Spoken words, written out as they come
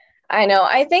I know.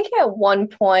 I think at one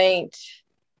point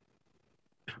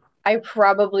I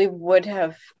probably would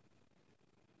have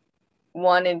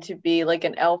wanted to be like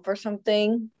an elf or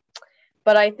something,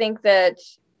 but I think that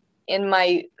in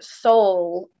my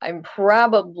soul, I'm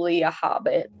probably a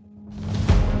hobbit.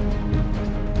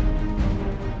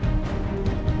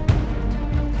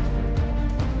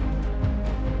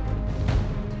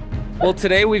 Well,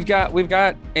 today we've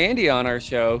got Andie on our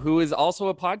show, who is also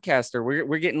a podcaster.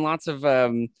 We're getting lots of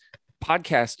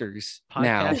podcasters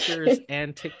now. Podcasters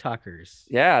and TikTokers,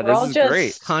 Yeah, We're this all is great.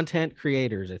 just, content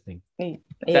creators, I think. That's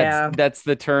yeah, that's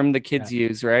the term the Yeah. kids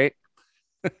use, right?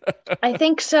 I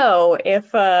think so.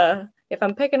 If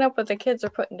I'm picking up what the kids are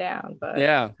putting down, but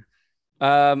Yeah.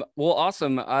 Well,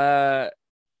 awesome. I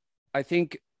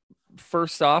think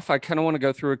first off, I kind of want to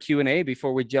go through a Q&A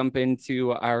before we jump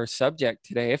into our subject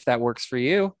today, if that works for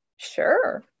you.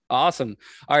 sure. Awesome.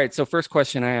 All right. So first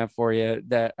question I have for you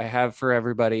that I have for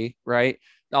everybody, right?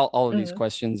 All of these Mhm.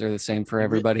 questions are the same for You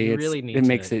everybody. really It need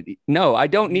makes to it no, I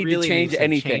don't need to really need change to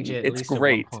change anything. it at It's least at one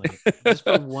great. point, just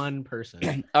for one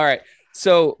person. All right.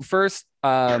 So first,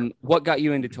 what got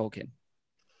you into Tolkien?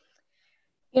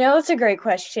 That's a great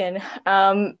question.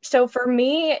 So for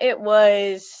me, it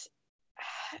was,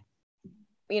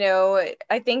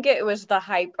 I think it was the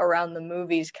hype around the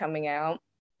movies coming out.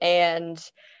 And,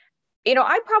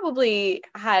 I probably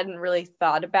hadn't really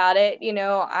thought about it.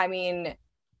 I mean,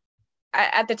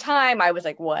 at the time I was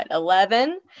like, what,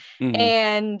 11? Hmm.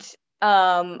 And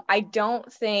I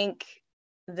don't think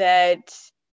that,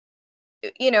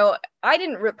 you know, I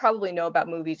didn't probably know about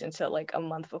movies until like a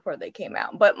month before they came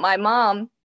out. But my mom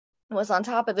was on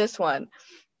top of this one.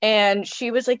 And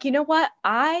she was like, you know what?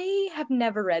 I have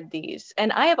never read these,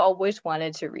 and I have always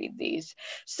wanted to read these.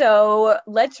 So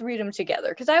let's read them together.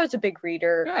 Because I was a big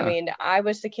reader. I Yeah. mean, I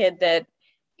was the kid that,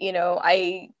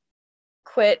 I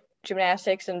quit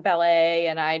gymnastics and ballet,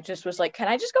 and I just was like, can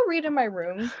I just go read in my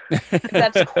room? If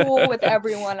that's cool with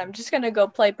everyone, I'm just going to go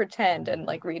play pretend and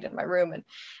like read in my room. And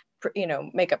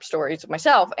make up stories of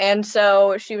myself. And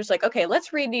so she was like, okay,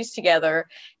 let's read these together.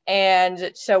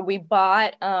 And so we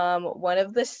bought one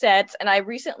of the sets. And I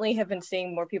recently have been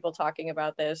seeing more people talking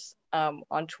about this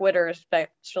on Twitter,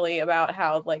 especially about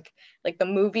how like the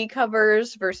movie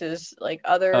covers versus like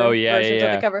Oh other yeah, yeah, versions of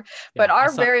the yeah. cover. But Yeah, I our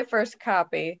saw. very first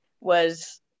copy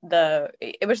was the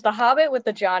Hobbit with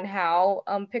the John Howe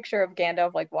picture of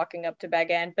Gandalf like walking up to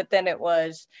Bag End, but then it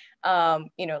was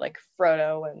like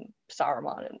Frodo and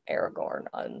Saruman and Aragorn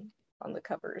on the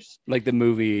covers. Like the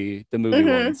movie Hmm.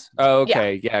 ones. Oh, Yeah,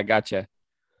 okay. Yeah, gotcha.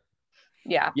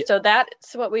 yeah. Yeah. So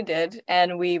that's what we did,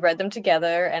 and we read them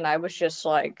together, and I was just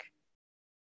like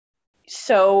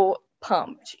so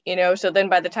pumped. So then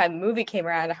by the time the movie came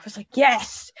around, I was like,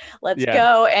 yes, let's Yeah.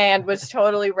 go, and was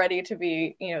totally ready to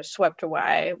be swept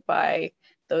away by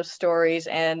those stories.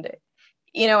 And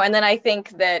then I think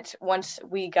that once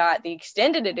we got the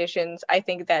extended editions, I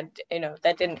think that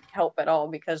that didn't help at all,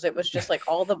 because it was just like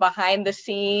all the behind the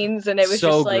scenes, and it was So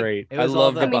just like, great. It I was all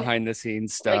love I the the mean, behind the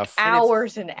scenes like stuff. and it's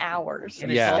hours and hours and of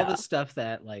it's Yeah. all the stuff. stuff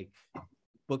that like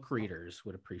book readers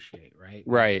would appreciate, right?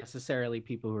 Not Right. necessarily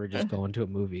people who are just going to a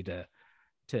movie to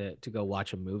go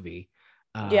watch a movie.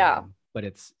 Yeah. But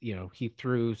it's he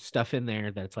threw stuff in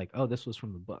there that's like, oh, this was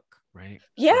from the book, right?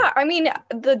 Yeah, I mean,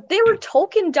 there were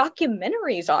Tolkien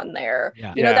documentaries on there.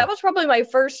 Yeah. Yeah. That was probably my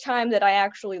first time that I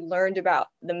actually learned about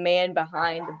the man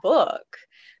behind the book,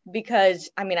 because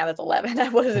I mean, I was 11. I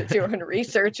wasn't doing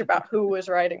research about who was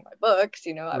writing my books.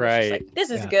 I was just Right. like, this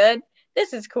is Yeah. good.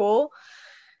 This is cool.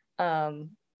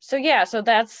 So yeah, so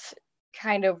that's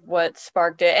kind of what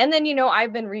sparked it. And then,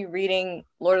 I've been rereading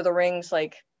Lord of the Rings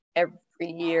like every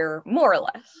year, more or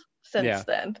less, since Yeah.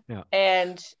 then. Yeah.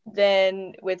 And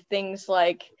then with things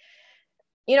like,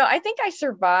 I think I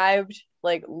survived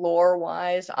like lore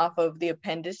wise off of the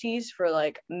appendices for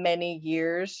like many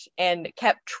years, and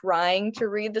kept trying to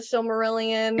read the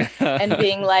Silmarillion and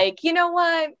being like, you know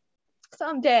what?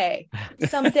 Someday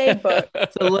book.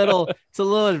 It's a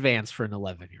little advanced for an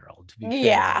 11-year-old, to be fair,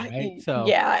 Yeah, right? So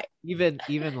yeah.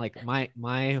 even like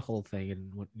my whole thing,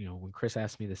 and when Chris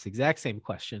asked me this exact same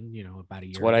question, about a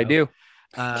It's year what I ago, do.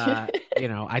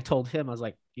 I told him, I was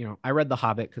like, I read The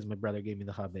Hobbit because my brother gave me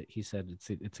The Hobbit. He said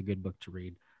it's a good book to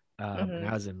read. And Hmm.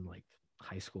 I was in like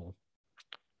high school,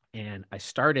 and I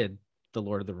started The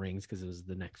Lord of the Rings because it was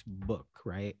the next book,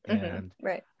 right? Hmm. And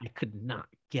Right. I could not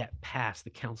get past the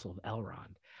Council of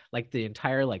Elrond. Like the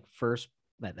entire like first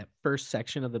that first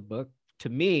section of the book to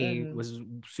me Hmm. was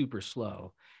super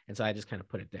slow, and so I just kind of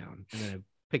put it down. And then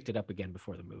picked it up again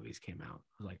before the movies came out.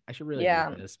 I was like, I should really Yeah.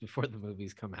 read this before the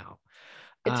movies come out.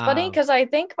 It's funny because I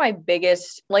think my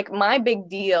big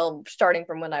deal starting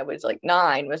from when I was like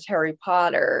 9 was Harry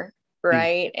Potter,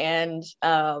 right? And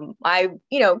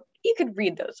you could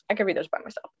read those. I could read those by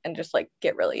myself and just like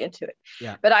get really into it.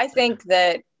 Yeah. But I think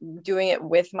that doing it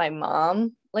with my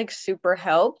mom like super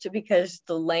helped because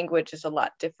the language is a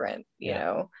lot different, you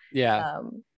know. Yeah.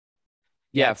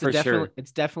 Yeah, for sure.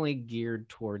 It's definitely geared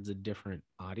towards a different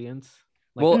audience.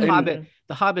 Like Well, The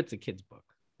Hobbit's a kid's book,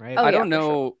 right? Oh, I yeah, don't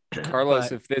know, sure.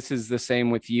 Carlos, if this is the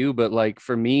same with you, but like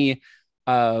for me,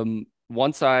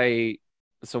 once I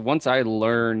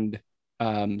learned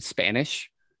Spanish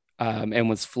and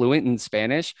was fluent in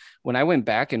Spanish, when I went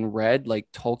back and read like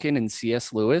Tolkien and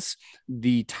C.S. Lewis,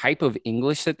 the type of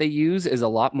English that they use is a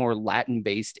lot more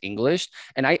Latin-based English,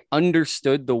 and I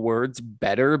understood the words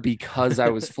better because I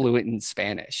was fluent in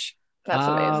Spanish. That's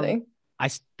amazing. I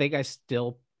think I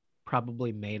still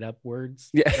probably made up words,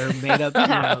 Yeah. or made up,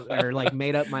 or like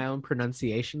made up my own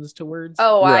pronunciations to words.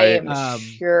 Oh, Right. I am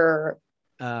sure.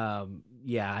 Yeah,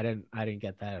 I didn't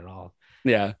get that at all.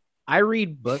 Yeah. I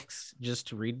read books just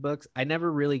to read books. I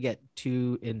never really get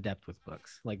too in depth with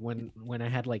books. Like when I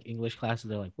had like English classes,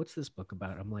 they're like, "What's this book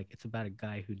about?" I'm like, "It's about a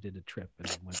guy who did a trip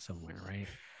and went somewhere." Right?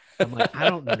 I'm like, I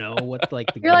don't know what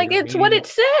like the. You're like, it's what it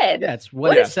said. Yeah, it's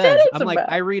what it says. I'm like,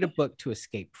 about. I read a book to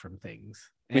escape from things.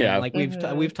 And like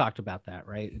we've talked about that,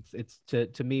 right? It's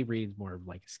to me, reading more of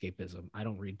like escapism. I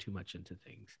don't read too much into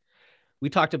things. We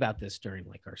talked about this during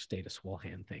like our State of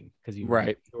Swolhan thing because you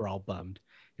were all bummed,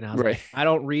 and I was like, I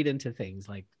don't read into things.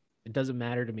 Like it doesn't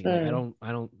matter to me. Like,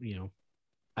 I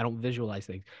don't visualize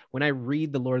things. When I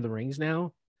read the Lord of the Rings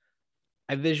now,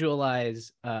 I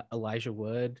visualize Elijah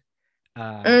Wood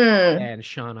and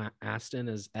Sean Astin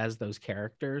as those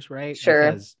characters, right?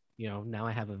 Sure. Because now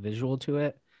I have a visual to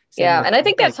it. Same and I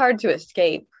think that's hard to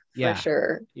escape. For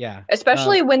sure. Yeah.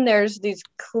 Especially when there's these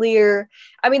clear,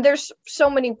 I mean, there's so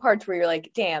many parts where you're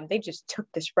like, damn, they just took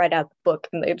this right out of the book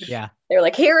and they're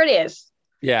like, here it is.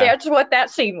 Yeah. That's what that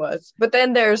scene was. But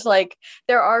then there's like,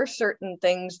 there are certain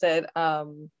things that,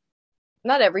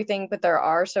 not everything, but there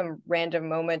are some random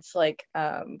moments like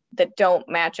that don't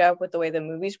match up with the way the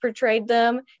movies portrayed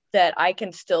them that I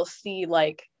can still see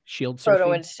like shield Frodo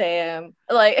surfing. and Sam,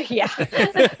 like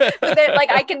but then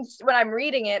like I can, when I'm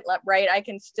reading it, right, I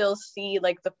can still see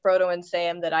like the Frodo and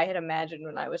Sam that I had imagined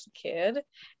when I was a kid,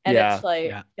 and it's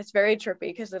like it's very trippy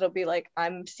because it'll be like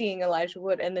I'm seeing Elijah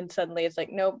Wood and then suddenly it's like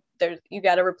nope, there's you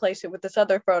got to replace it with this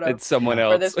other Frodo. It's someone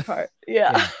else for this part.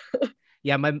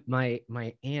 Yeah, my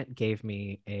aunt gave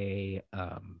me a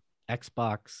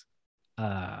Xbox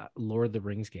Lord of the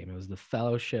Rings game. It was the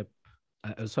Fellowship.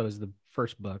 So it was the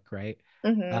first book, right?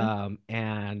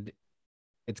 And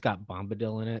it's got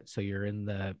Bombadil in it. So you're in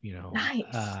the, nice.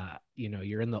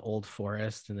 You're in the old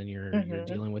forest, and then you're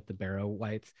dealing with the Barrow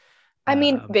Wights. I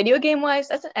mean, video game wise,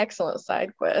 that's an excellent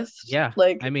side quest. Yeah,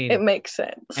 like I mean, it makes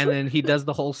sense. And then he does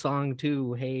the whole song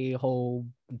too. Hey ho,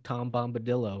 Tom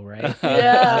Bombadillo, right?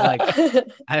 Yeah.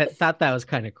 I thought that was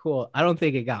kind of cool. I don't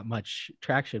think it got much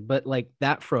traction, but like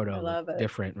that Frodo,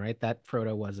 different, right? That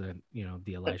Frodo wasn't,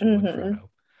 the Elijah Wood Frodo.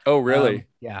 Oh, really?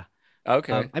 Yeah.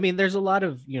 Okay. I mean, there's a lot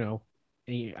of,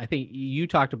 I think you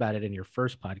talked about it in your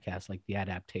first podcast, like the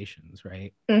adaptations,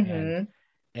 right?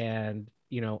 And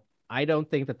I don't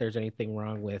think that there's anything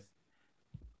wrong with.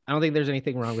 I don't think there's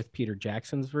anything wrong with Peter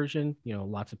Jackson's version.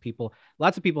 Lots of people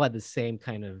had the same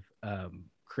kind of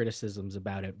criticisms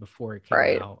about it before it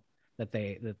came out that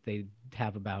they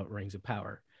have about Rings of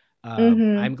Power.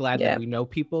 I'm glad that we know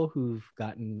people who've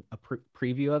gotten a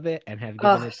preview of it and have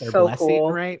given it their blessing,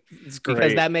 right? It's great.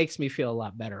 Because that makes me feel a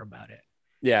lot better about it.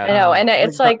 Yeah, I know, and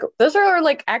it's like those are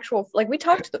like actual, like we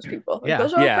talk to those people. Like,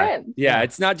 those are our friends. Yeah,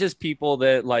 it's not just people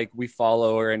that like we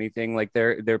follow or anything. Like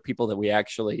they're people that we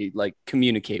actually like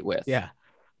communicate with. Yeah,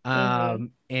 but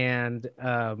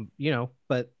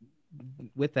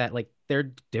with that, like there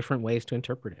are different ways to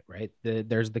interpret it, right?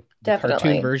 There's the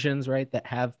cartoon versions, right, that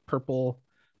have purple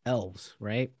elves,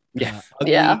 right?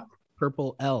 Yeah,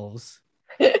 purple elves.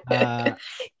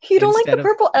 You don't like the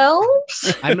purple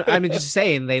elves? I'm just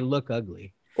saying they look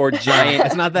ugly. Or giant.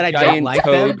 It's not that I don't like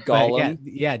toad them. Gollum.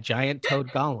 Yeah, giant toad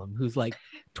Gollum, who's like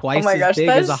twice as big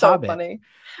as a hobbit. Funny.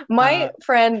 My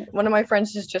friend, one of my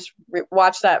friends, just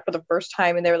watched that for the first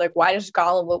time, and they were like, "Why does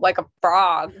Gollum look like a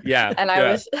frog?" Yeah, and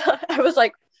I was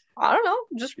like, I don't know,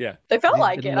 just they felt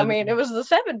like it. I mean, it was the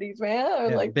 70s,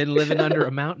 man. Like been living under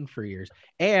a mountain for years,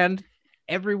 and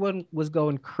everyone was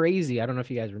going crazy. I don't know if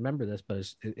you guys remember this, but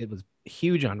it was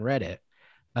huge on Reddit.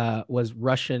 Was the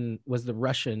Russian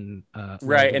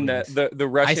right, and the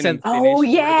Russian. Oh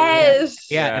yes,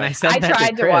 yeah, and I said I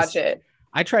tried to watch it.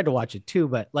 I tried to watch it too,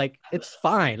 but like it's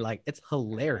fine. Like it's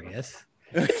hilarious.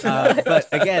 But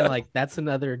again, like that's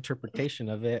another interpretation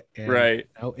of it. And, right.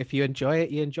 If you enjoy it,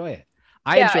 you enjoy it.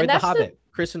 I enjoyed The Hobbit.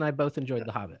 Chris and I both enjoyed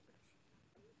The Hobbit.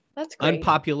 That's great.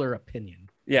 Unpopular opinion.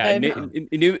 Yeah,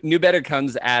 new better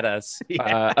comes at us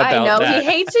about I know that. He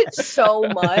hates it so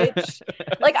much.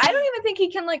 Like I don't even think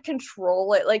he can like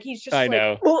control it. Like he's just I like,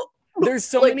 know. There's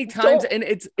so many times, and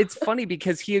it's funny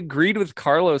because he agreed with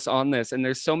Carlos on this, and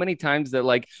there's so many times that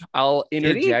like I'll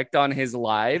interject on his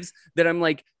lives that I'm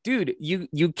like, dude,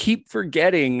 you keep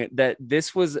forgetting that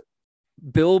this was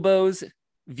Bilbo's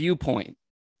viewpoint.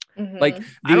 Like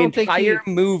the entire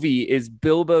movie is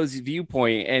Bilbo's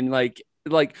viewpoint, and like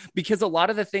because a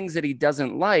lot of the things that he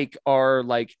doesn't like are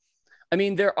like, I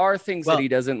mean, there are things that he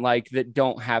doesn't like that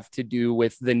don't have to do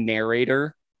with the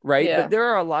narrator, right? Yeah. But there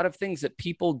are a lot of things that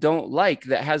people don't like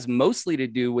that has mostly to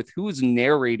do with who's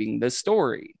narrating the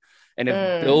story. And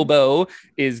if Bilbo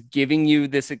is giving you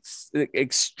this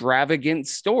extravagant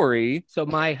story, so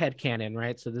my headcanon,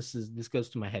 right? So this goes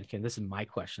to my headcanon. This is my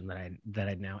question that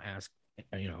I now ask,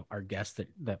 our guests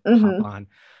that hop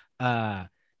on.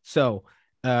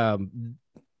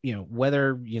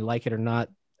 Whether you like it or not,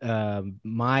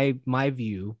 my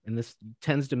view, and this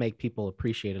tends to make people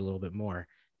appreciate it a little bit more,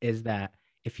 is that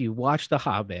if you watch The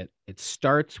Hobbit, it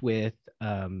starts with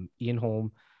Ian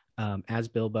Holm as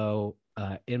Bilbo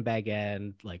in Bag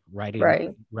End, like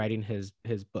writing his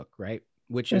book, right?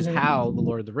 Which is how The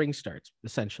Lord of the Rings starts,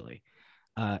 essentially.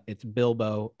 It's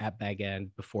Bilbo at Bag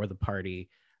End before the party,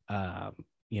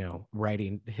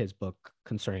 writing his book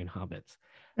concerning hobbits.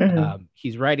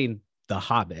 He's writing The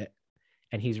Hobbit,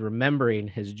 and he's remembering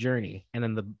his journey, and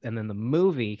then the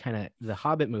movie the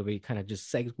Hobbit movie kind of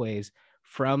just segues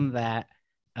from that,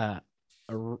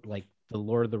 like the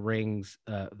Lord of the Rings,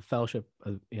 the Fellowship,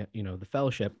 the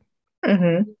Fellowship,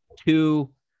 to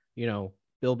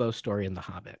Bilbo's story in The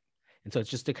Hobbit, and so it's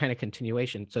just a kind of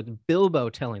continuation. So it's Bilbo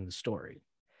telling the story.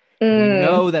 We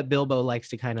know that Bilbo likes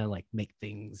to kind of like make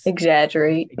things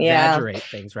exaggerate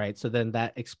things, right? So then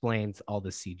that explains all the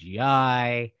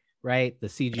CGI, right? The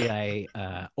CGI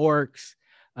orcs,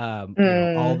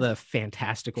 all the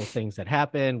fantastical things that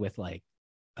happen with like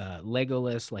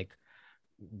Legolas like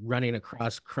running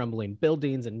across crumbling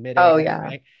buildings in midair.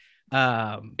 Right?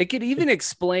 It could even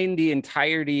explain the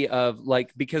entirety of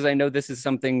like, because I know this is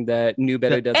something that New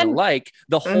Better doesn't like,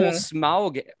 the whole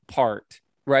Smaug part.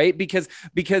 Right, because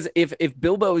if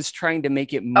Bilbo is trying to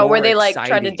make it more, where they like exciting,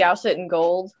 trying to douse it in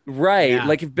gold, right? Yeah.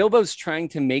 Like if Bilbo's trying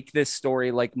to make this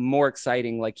story like more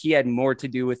exciting, like he had more to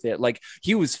do with it, like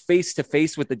he was face to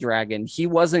face with the dragon, he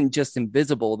wasn't just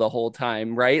invisible the whole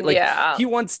time, right? Like he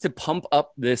wants to pump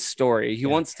up this story, he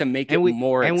wants to make it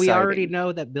more exciting. And we already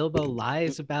know that Bilbo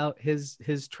lies about his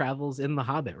travels in The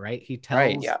Hobbit, right? He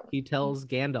tells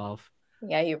Gandalf.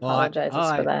 Yeah, he apologizes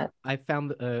for that. I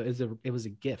found it was a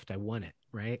gift. I won it,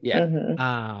 right? Yeah.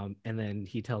 And then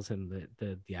he tells him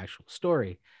the actual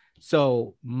story.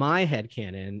 So my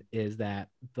headcanon is that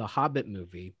the Hobbit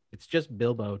movie, it's just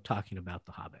Bilbo talking about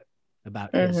the Hobbit,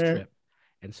 about his trip.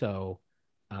 And so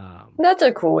that's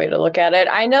a cool way to look at it.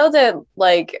 I know that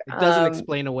like it doesn't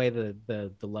explain away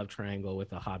the love triangle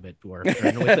with a Hobbit dwarf,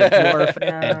 or with a dwarf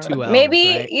and two elves.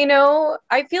 Maybe, right?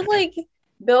 I feel like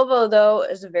Bilbo, though,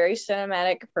 is a very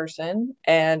cinematic person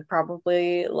and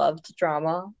probably loved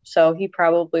drama. So he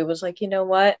probably was like, you know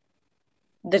what?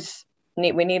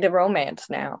 We need a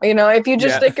romance now. If you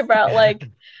just think about like,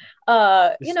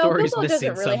 Bilbo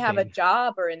doesn't really have a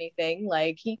job or anything.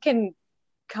 Like he can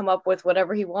come up with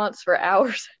whatever he wants for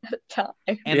hours at a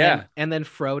time. And then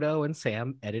Frodo and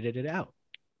Sam edited it out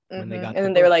when they got. And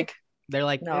then they were like,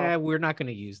 no. We're not going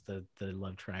to use the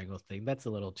love triangle thing. That's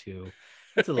a little too.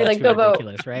 It's a little like, too Bilbo,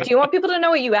 ridiculous, right? Do you want people to know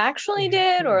what you actually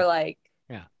did, or like,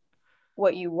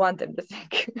 what you want them to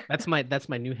think? That's my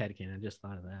new headcanon. I just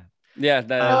thought of that. Yeah,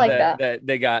 I like that.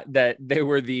 They got that. They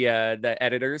were the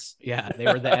editors. Yeah, they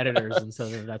were the editors, and so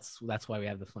that's why we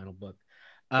have the final book.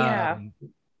 And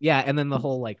then the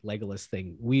whole like Legolas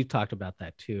thing. We talked about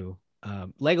that too.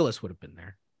 Legolas would have been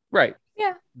there, right?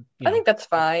 Yeah, I think that's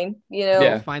fine.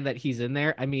 Fine that he's in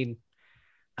there. I mean,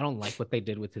 I don't like what they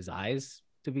did with his eyes,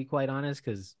 to be quite honest,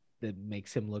 because it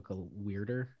makes him look a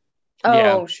weirder.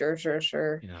 Oh, sure.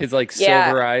 His like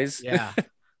silver eyes. Yeah.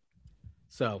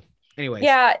 So, anyways.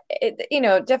 Yeah,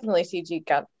 definitely CG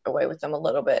got away with them a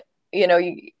little bit.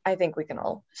 I think we can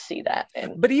all see that.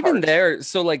 But even there,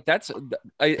 so like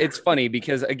it's funny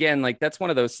because again, like that's one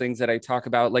of those things that I talk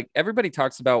about. Like everybody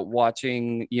talks about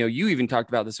watching. You even talked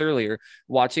about this earlier.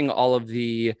 Watching all of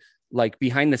the like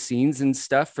behind the scenes and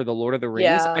stuff for the Lord of the Rings.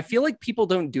 Yeah. I feel like people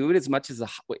don't do it as much as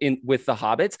with the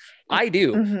Hobbits. I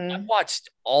do. Mm-hmm. I've watched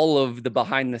all of the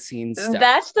behind the scenes stuff.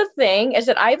 That's the thing, is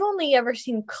that I've only ever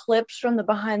seen clips from the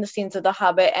behind the scenes of The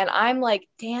Hobbit, and I'm like,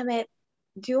 damn it,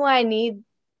 do I need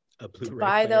A to Blu-ray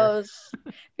buy player. those?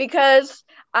 Because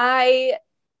I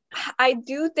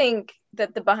do think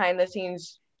that the behind the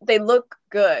scenes, they look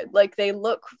good, like they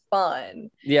look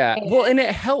fun. Yeah. Well, and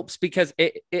it helps because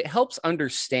it helps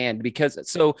understand, because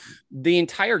so the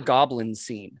entire goblin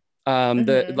scene, the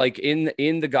Mhm. like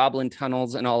in the goblin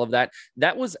tunnels and all of that,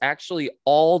 that was actually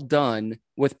all done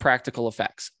with practical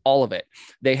effects, all of it.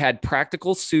 They had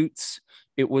practical suits.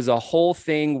 It was a whole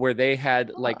thing where they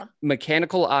had like Huh.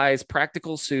 mechanical eyes,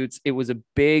 practical suits. It was a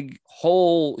big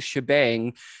whole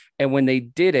shebang. And when they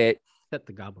did it, Except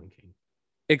the Goblin King.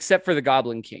 except for the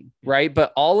Goblin King, right?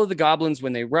 But all of the goblins,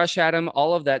 when they rush at him,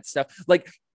 all of that stuff,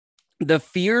 like the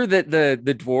fear that the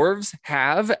dwarves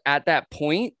have at that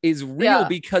point is real, Yeah.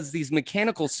 because these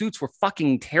mechanical suits were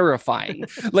fucking terrifying.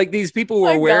 Like these people Oh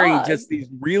were my wearing God. just these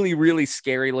really, really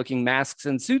scary looking masks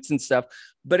and suits and stuff.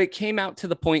 But it came out to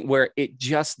the point where it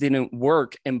just didn't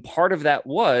work. And part of that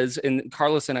was, and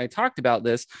Carlos and I talked about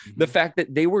this, the fact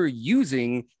that they were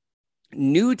using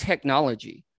new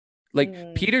technology.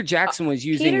 Like Peter Jackson was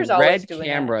Peter's using always red doing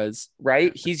cameras,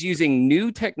 right? He's using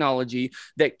new technology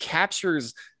that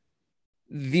captures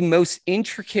the most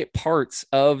intricate parts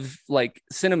of like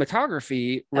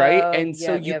cinematography, right? Oh, And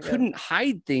so you couldn't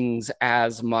hide things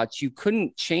as much. You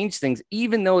couldn't change things,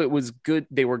 even though it was good.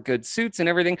 They were good suits and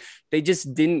everything. They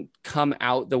just didn't come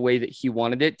out the way that he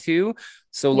wanted it to.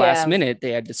 So last minute,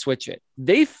 they had to switch it.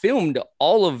 They filmed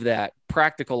all of that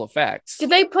practical effects. Did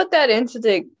they put that into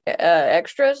the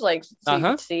extras, like so you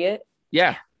could see it?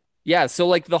 Yeah. Yeah. So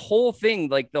like the whole thing,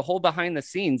 like the whole behind the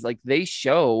scenes, like they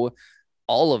show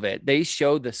all of it. They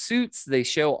show the suits, they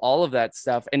show all of that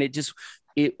stuff, and it just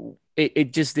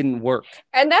didn't work.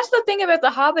 And that's the thing about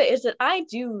The Hobbit, is that I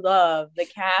do love the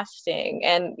casting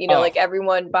and like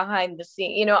everyone behind the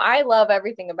scene. I love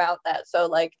everything about that. So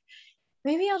like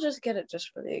maybe I'll just get it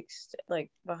just for the like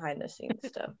behind the scenes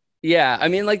stuff. Yeah, I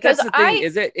mean, like that's the thing,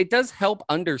 is it does help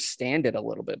understand it a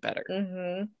little bit better.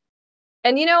 Mm-hmm.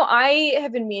 And I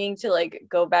have been meaning to like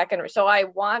go back and so I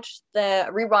rewatched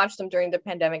them during the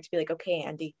pandemic to be like, okay,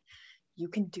 Andie, you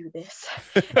can do this,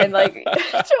 and like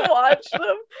to watch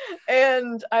them.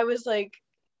 And I was like,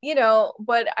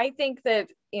 but I think that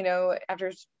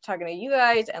after talking to you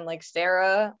guys and like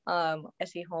Sarah,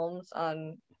 S.E. Holmes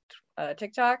on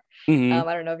TikTok, I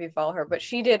don't know if you follow her, but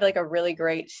she did like a really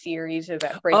great series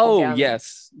about breaking down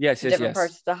different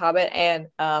parts of The Hobbit, and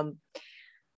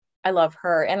I love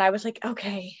her. And I was like,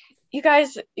 okay, you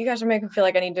guys are making me feel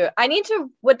like I need to,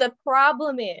 what the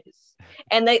problem is.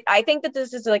 And I think that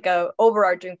this is like a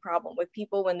overarching problem with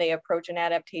people when they approach an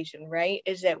adaptation, right?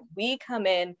 Is that we come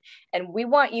in and we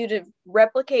want you to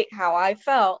replicate how I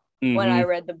felt when I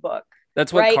read the book.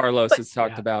 That's what Carlos has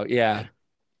talked about. Yeah.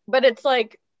 But it's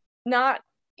like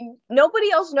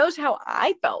nobody else knows how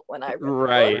I felt when I read the book.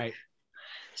 Right.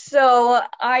 So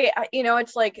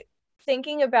it's like,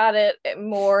 thinking about it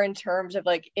more in terms of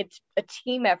like it's a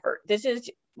team effort. This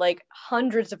is like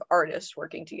hundreds of artists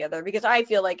working together, because I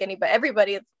feel like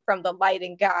everybody from the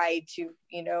lighting guy to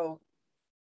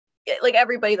like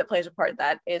everybody that plays a part of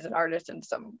that is an artist in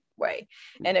some way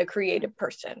and a creative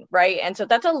person, right? And so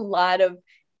that's a lot of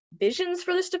visions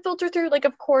for this to filter through. Like,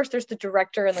 of course there's the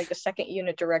director and like the second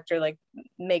unit director like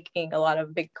making a lot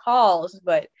of big calls,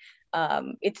 but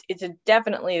it's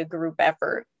definitely a group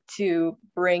effort to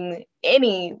bring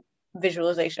any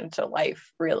visualization to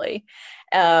life, really.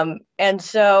 And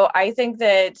so I think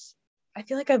that I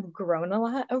feel like I've grown a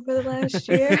lot over the last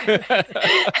year.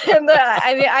 And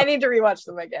I need to rewatch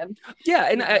them again. Yeah,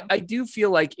 and I do feel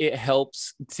like it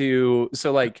helps to,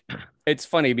 so like it's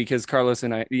funny because Carlos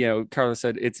and I, Carlos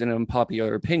said it's an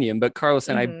unpopular opinion, but Carlos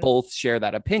and I both share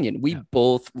that opinion. We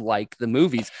both like the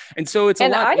movies. And so it's a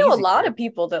lot I know easier. A lot of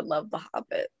people that love The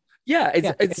Hobbit.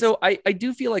 Yeah, so I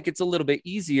do feel like it's a little bit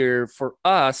easier for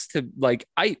us to like,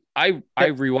 I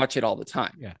rewatch it all the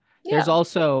time. Yeah. There's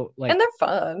also like, and they're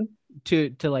fun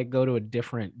to like go to a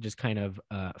different just kind of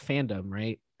fandom,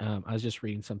 right? I was just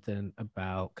reading something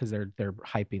about, because they're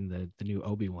hyping the new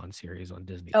Obi-Wan series on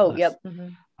Disney. Oh, yep.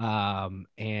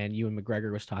 And Ewan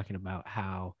McGregor was talking about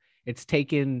how it's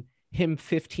taken him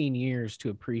 15 years to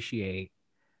appreciate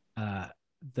the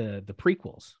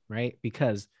prequels, right?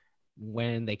 Because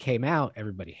when they came out,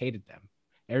 everybody hated them.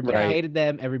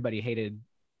 Everybody hated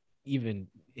even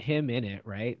him in it,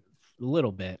 right? A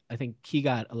little bit. I think he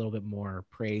got a little bit more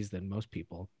praise than most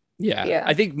people. Yeah.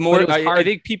 I think But it was I hard.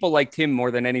 think people liked him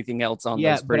more than anything else on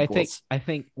those but prequels. I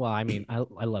think well, I mean,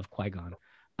 I love Qui-Gon.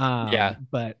 Yeah.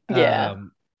 But Yeah.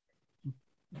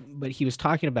 but he was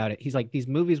talking about it. He's like, these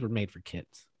movies were made for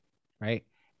kids, right?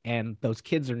 And those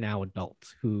kids are now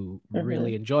adults who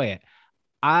really enjoy it.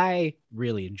 I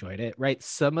really enjoyed it, right?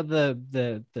 Some of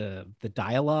the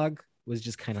dialogue was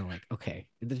just kind of like, okay,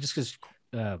 just because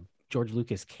George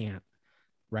Lucas can't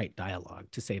write dialogue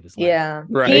to save his life. Yeah.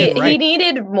 Right. He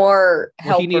needed more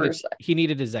helpers. He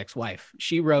needed his ex-wife.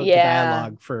 She wrote the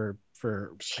dialogue for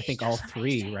I think all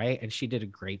three, amazing. Right? And she did a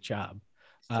great job.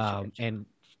 And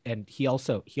he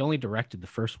only directed the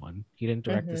first one. He didn't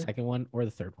direct the second one or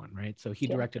the third one, right? So he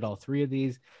directed all three of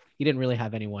these. He didn't really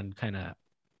have anyone kind of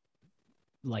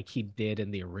like he did in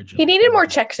the original. He needed more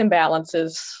checks and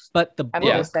balances. But I'm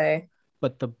gonna say.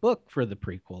 But the book for the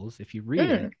prequels, if you read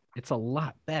it, it's a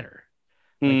lot better.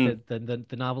 Like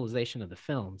the novelization of the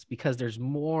films, because there's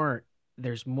more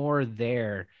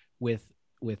there with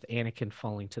Anakin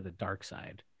falling to the dark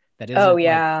side. That isn't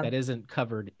that isn't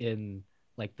covered in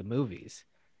like the movies.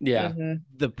 Yeah.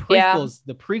 The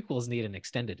prequels need an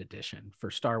extended edition for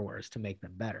Star Wars to make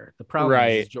them better. The problem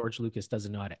is George Lucas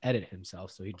doesn't know how to edit himself,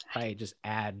 so he'd probably just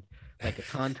add like a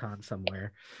tauntaun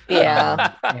somewhere,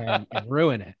 and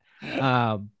ruin it.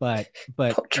 But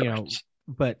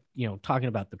talking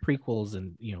about the prequels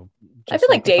and I feel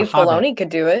like Dave Filoni could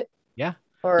do it. Yeah.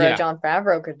 Or Jon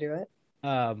Favreau could do it.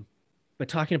 But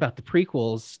talking about the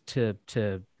prequels to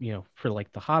for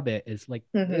like The Hobbit is like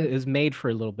is made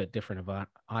for a little bit different of an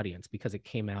audience because it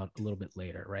came out a little bit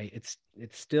later, right? It's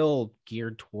still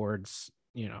geared towards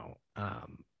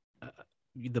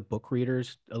the book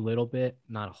readers a little bit,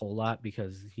 not a whole lot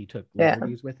because he took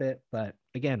liberties with it. But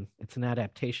again, it's an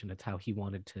adaptation. It's how he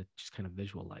wanted to just kind of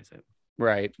visualize it.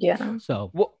 Right. Yeah.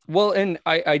 So well, and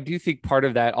I do think part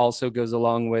of that also goes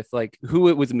along with like who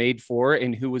it was made for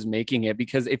and who was making it,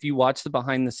 because if you watch the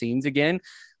behind the scenes again,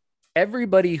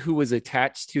 everybody who was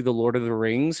attached to the Lord of the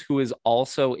Rings, who is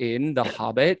also in the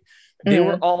Hobbit, they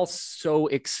were all so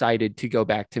excited to go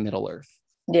back to Middle Earth.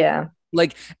 Yeah.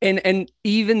 Like, and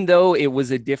even though it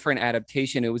was a different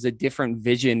adaptation, it was a different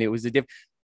vision,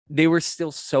 they were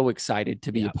still so excited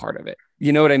to be a part of it.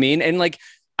 You know what I mean? And like,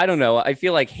 I don't know. I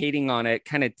feel like hating on it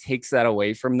kind of takes that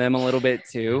away from them a little bit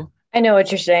too. I know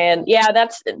what you're saying. Yeah,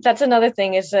 that's another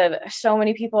thing is that so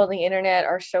many people on the internet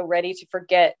are so ready to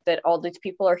forget that all these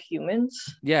people are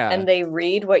humans. Yeah. And they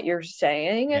read what you're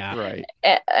saying. Yeah. Right.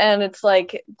 And it's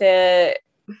like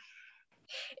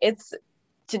it's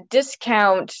to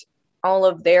discount all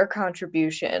of their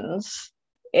contributions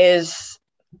is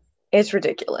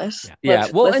ridiculous. Yeah.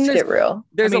 Let's get real.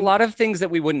 There's a lot of things that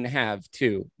we wouldn't have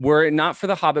too. Were it not for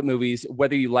the Hobbit movies,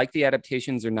 whether you like the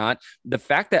adaptations or not, the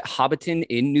fact that Hobbiton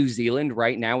in New Zealand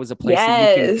right now is a place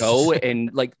that you can go,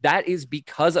 and like that is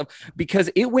because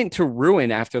it went to ruin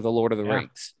after the Lord of the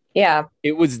Rings. Yeah.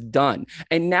 It was done.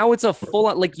 And now it's a full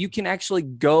on, like you can actually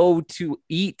go to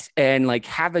eat and like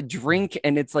have a drink,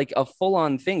 and it's like a full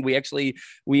on thing. We actually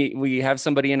we have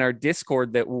somebody in our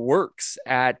Discord that works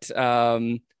at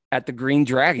the Green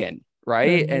Dragon,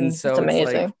 right? And so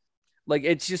it's like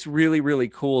it's just really, really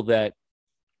cool that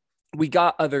we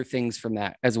got other things from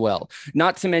that as well.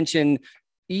 Not to mention,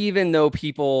 even though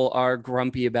people are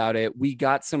grumpy about it, we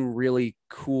got some really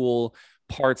cool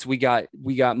parts. We got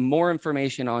more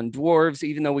information on dwarves,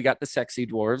 even though we got the sexy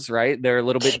dwarves, right? They're a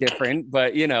little bit different,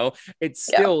 but it's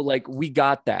still like we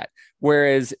got that.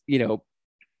 Whereas,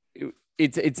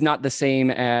 it's not the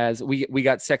same as we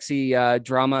got sexy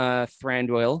drama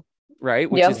Thranduil,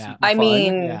 right? Which is I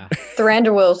mean,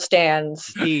 Thranduil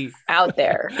stands out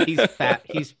there.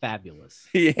 He's fabulous.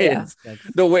 He is.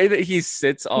 The way that he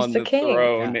sits on the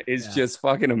throne is just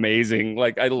fucking amazing.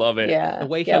 Like I love it. Yeah. The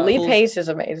way Lee Pace is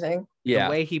amazing. The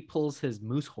way he pulls his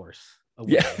moose horse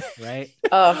away, right?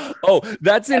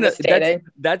 That's in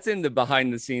the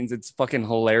behind the scenes. It's fucking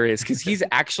hilarious because he's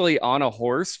actually on a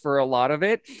horse for a lot of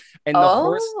it, and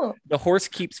the horse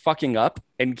keeps fucking up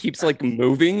and keeps like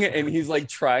moving, and he's like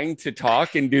trying to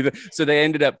talk and do so they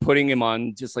ended up putting him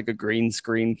on just like a green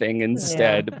screen thing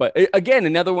instead. But again,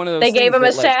 another one of those they gave him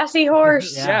a sassy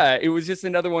horse. It was just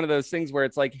another one of those things where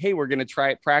it's like, hey, we're gonna try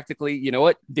it practically. You know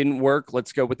what didn't work,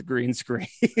 let's go with the green screen.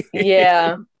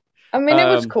 I mean, it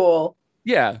was cool.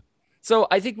 Yeah. So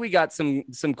I think we got some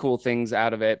cool things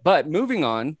out of it. But moving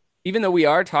on, even though we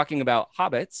are talking about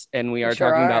hobbits and we are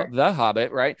talking about the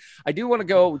Hobbit, right? I do want to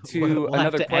go to we'll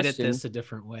another have to question. Edit this a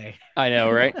different way. I know,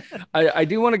 right? I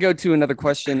do want to go to another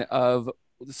question of,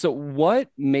 so what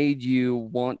made you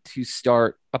want to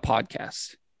start a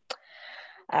podcast?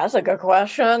 That's a good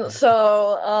question.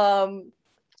 So I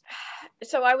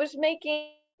was making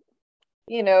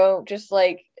just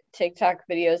like TikTok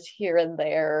videos here and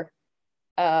there.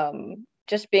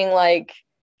 Just being like,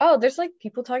 oh, there's like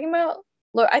people talking about.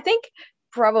 Look, I think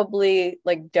probably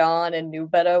like Dawn and New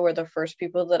Beta were the first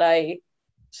people that I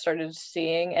started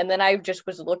seeing, and then I just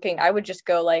was looking. I would just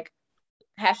go like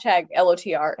hashtag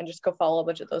LOTR and just go follow a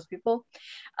bunch of those people,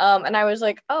 and I was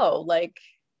like, oh, like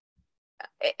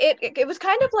it was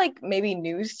kind of like maybe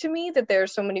news to me that there are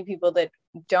so many people that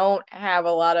don't have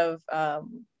a lot of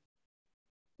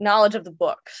knowledge of the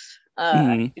books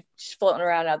just floating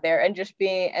around out there, and just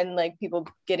being and like people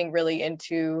getting really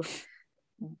into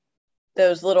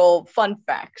those little fun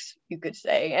facts, you could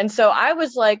say. And so I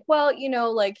was like, well,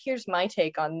 like here's my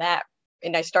take on that.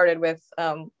 And I started with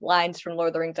lines from Lord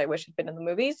of the Rings I wish had been in the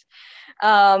movies.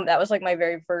 That was like my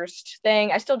very first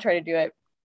thing. I still try to do it,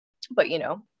 but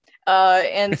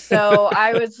and so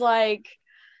I was like,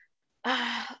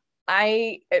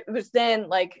 it was then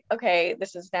like, okay,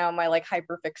 this is now my like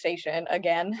hyper fixation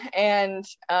again. And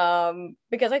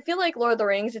because I feel like Lord of the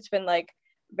Rings, it's been like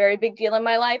very big deal in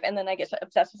my life, and then I get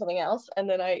obsessed with something else, and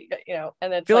then and it's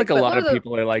I feel like a lot of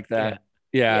people are like that.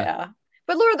 Yeah.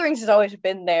 But Lord of the Rings has always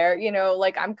been there,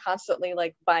 like I'm constantly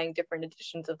like buying different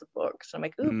editions of the books. I'm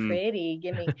like, ooh, pretty,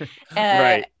 give me.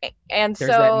 Right. And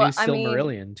there's so that new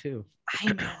Silmarillion too. I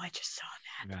know, I just saw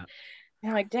that. Yeah.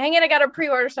 And I'm like, dang it, I gotta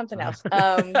pre-order something else. Which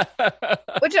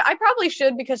I probably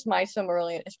should, because my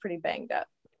Silmarillion is pretty banged up.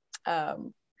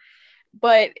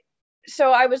 But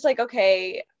so I was like,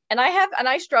 okay, and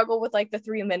I struggle with like the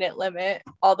 3-minute limit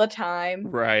all the time.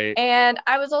 Right. And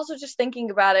I was also just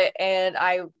thinking about it, and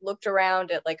I looked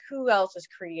around at like who else is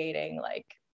creating like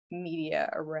media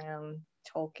around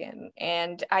Tolkien,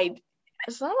 and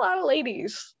it's not a lot of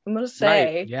ladies, I'm gonna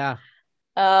say. Right. Yeah.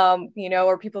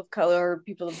 Or people of color,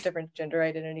 people of different gender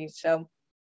identities. So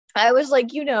I was like,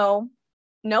 no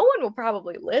one will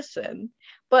probably listen,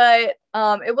 but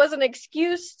it was an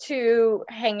excuse to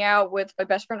hang out with my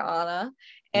best friend Anna,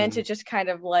 and to just kind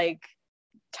of like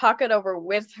talk it over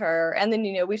with her. And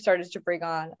then we started to bring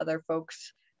on other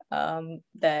folks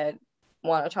that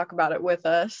want to talk about it with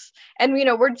us. And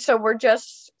we're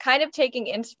just kind of taking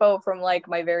inspo from like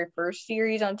my very first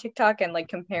series on TikTok, and like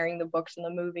comparing the books and the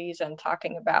movies, and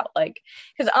talking about like,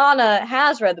 because Anna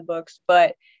has read the books,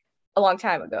 but a long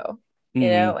time ago,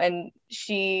 and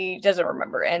she doesn't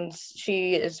remember, and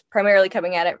she is primarily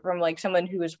coming at it from like someone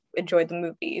who has enjoyed the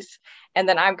movies, and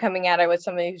then I'm coming at it with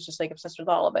somebody who's just like obsessed with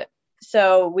all of it.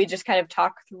 So we just kind of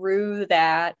talk through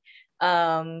that,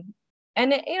 and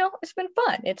it's been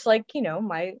fun. It's like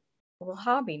my little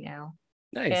hobby now.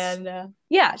 Nice. And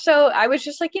so I was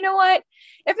just like, you know what,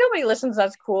 if nobody listens,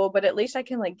 that's cool, but at least I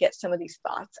can like get some of these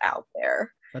thoughts out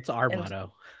there. That's our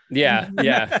motto. Yeah.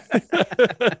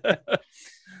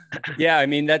 Yeah, I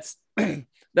mean, that's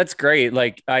great.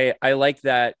 Like I like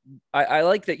that. I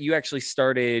like that you actually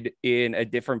started in a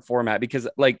different format, because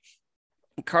like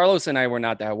Carlos and I were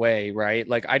not that way, right?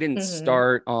 Like I didn't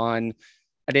start on,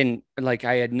 I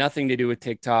had nothing to do with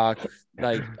TikTok.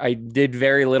 Like I did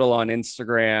very little on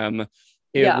Instagram.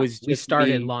 It was just we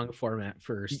started long format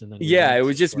first, and then it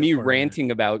was just me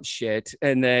ranting about shit,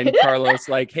 and then Carlos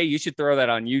like, hey, you should throw that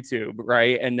on YouTube,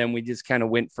 right? And then we just kind of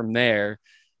went from there.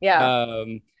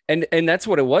 And that's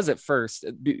what it was at first.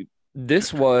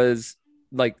 This was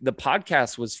like, the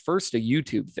podcast was first a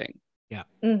YouTube thing. Yeah.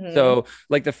 So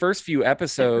like the first few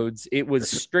episodes, it was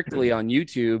strictly on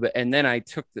YouTube, and then I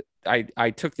took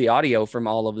the audio from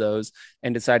all of those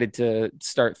and decided to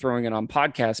start throwing it on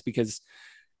podcasts, because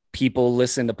people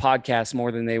listen to podcasts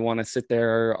more than they want to sit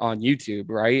there on YouTube,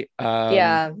 right?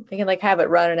 They can like have it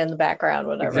running in the background,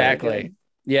 whatever. Exactly.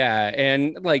 Yeah,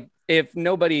 and like if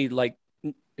nobody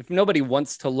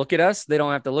wants to look at us, they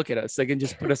don't have to look at us. They can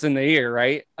just put us in the ear,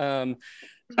 right?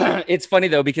 It's funny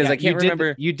though, because I can't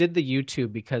remember. You did the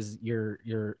YouTube because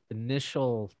your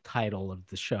initial title of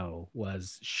the show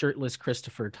was "Shirtless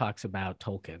Christopher Talks About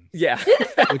Tolkien." Yeah,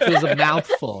 which was a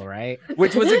mouthful, right?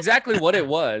 Which was exactly what it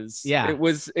was. Yeah, it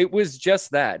was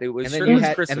just that. It was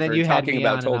Shirtless Christopher and then you talking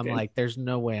about Tolkien. And I'm like, there's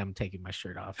no way I'm taking my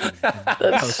shirt off. And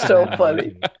that's so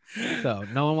funny. So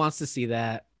no one wants to see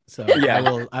that. So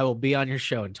yeah, I will be on your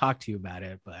show and talk to you about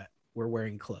it, but we're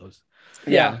wearing clothes.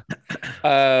 Yeah.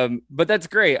 But that's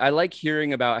great. I like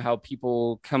hearing about how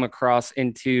people come across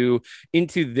into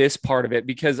this part of it,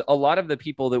 because a lot of the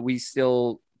people that we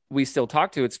still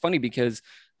talk to, it's funny because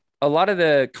a lot of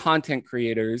the content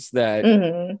creators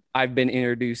that I've been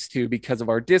introduced to because of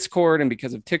our Discord and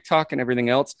because of TikTok and everything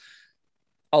else,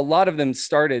 a lot of them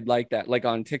started like that, like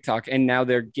on TikTok, and now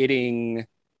they're getting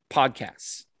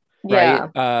podcasts. Right.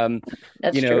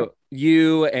 That's true.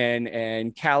 You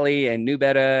and Callie and New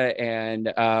Beta and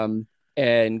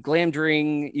and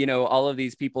Glamdring, all of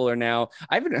these people are now.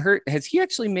 I haven't heard. Has he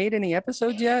actually made any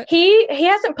episodes yet? He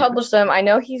hasn't published them. I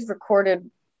know he's recorded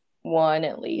one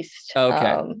at least.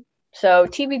 Okay. So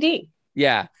TBD.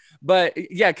 Yeah. But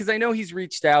yeah, because I know he's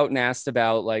reached out and asked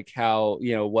about like how,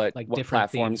 what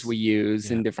platforms we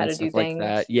use and different stuff like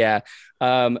that. Yeah.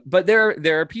 But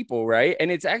there are people, right?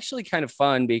 And it's actually kind of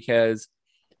fun because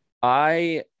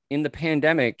in the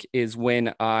pandemic is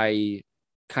when I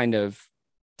kind of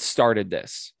started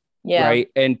this. Yeah. Right.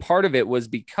 And part of it was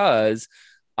because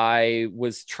I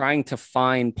was trying to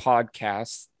find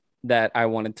podcasts that I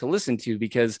wanted to listen to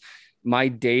because my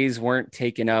days weren't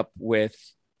taken up with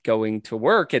going to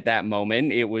work at that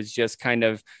moment. It was just kind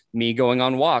of me going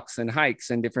on walks and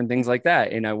hikes and different things like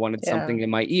that. And I wanted something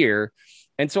in my ear.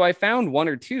 And so I found one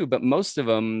or two, but most of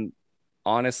them,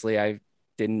 honestly, I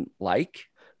didn't like.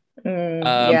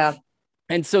 Yeah.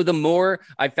 And so the more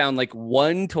I found like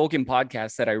one Tolkien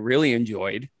podcast that I really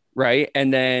enjoyed, right?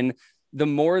 And then the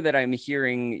more that I'm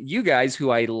hearing you guys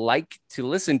who I like to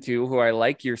listen to, who I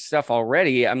like your stuff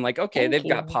already, I'm like, okay, they've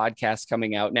got podcasts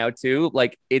coming out now too.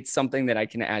 Like it's something that I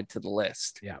can add to the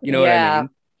list. Yeah. You know what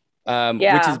I mean?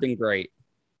 Which has been great.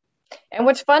 And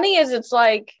what's funny is it's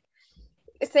like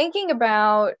thinking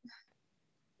about,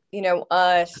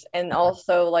 us and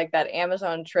also like that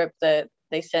Amazon trip that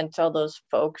they sent all those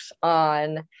folks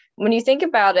on. When you think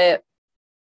about it,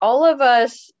 all of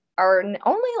us are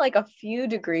only like a few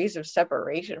degrees of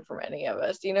separation from any of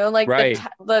us, like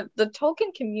the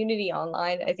Tolkien community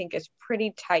online, I think is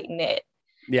pretty tight knit.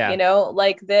 Yeah.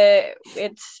 Like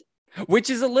it's which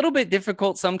is a little bit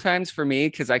difficult sometimes for me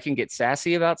because I can get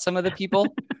sassy about some of the people.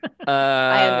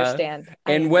 I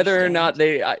understand. Whether or not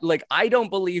I don't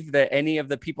believe that any of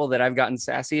the people that I've gotten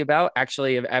sassy about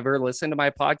actually have ever listened to my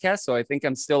podcast. So I think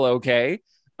I'm still okay.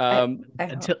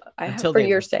 Until for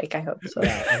your sake, I hope so.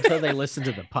 Yeah, until they listen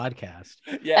to the podcast.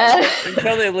 Yeah,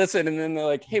 until they listen, and then they're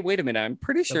like, "Hey, wait a minute! I'm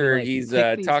pretty sure he's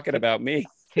talking about me."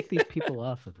 Kick these people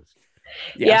off of this.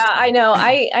 Yeah, I know.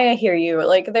 I hear you.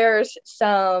 Like, there's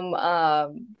some. I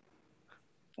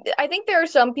think there are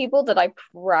some people that I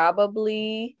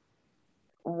probably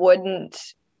wouldn't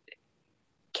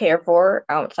care for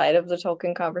outside of the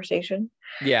Tolkien conversation.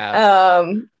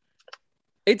 Yeah.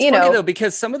 It's funny though,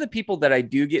 because some of the people that I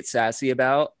do get sassy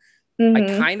about,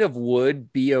 I kind of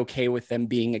would be okay with them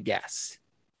being a guest.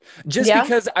 Just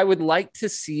because I would like to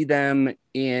see them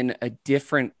in a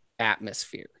different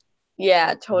atmosphere.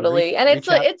 Yeah, totally. And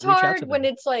it's hard when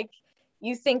it's like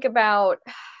you think about,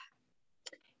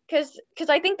 because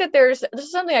I think that this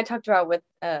is something I talked about with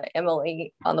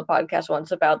Emily on the podcast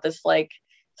once about this like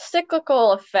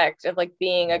cyclical effect of like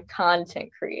being a content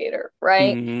creator,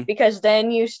 right? Because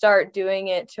then you start doing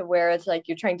it to where it's like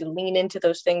you're trying to lean into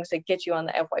those things that get you on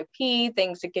the FYP,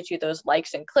 things that get you those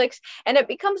likes and clicks, and it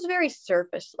becomes very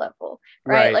surface level,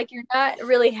 right? Like you're not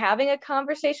really having a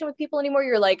conversation with people anymore.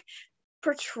 You're like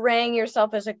portraying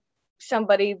yourself as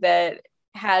somebody that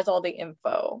has all the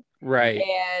info, right?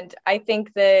 And I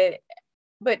think that,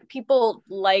 but people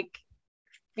like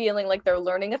feeling like they're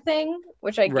learning a thing,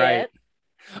 which I get.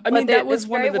 I mean, that was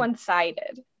very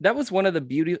one-sided. That was one of the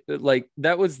beauty,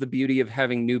 that was the beauty of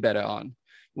having New Beta on.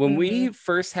 When we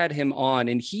first had him on,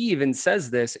 and he even says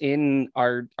this in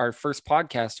our first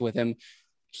podcast with him,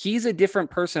 he's a different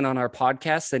person on our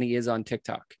podcast than he is on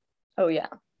TikTok. Oh, yeah.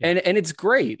 And it's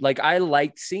great. Like, I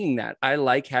like seeing that. I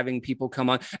like having people come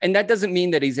on, and that doesn't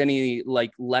mean that he's any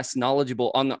like less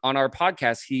knowledgeable on our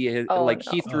podcast. He is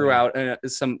he threw out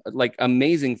some like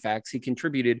amazing facts. He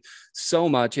contributed so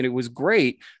much, and it was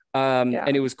great.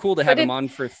 And it was cool to have him on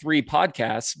for 3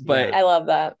 podcasts. But I love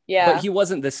that. Yeah, but he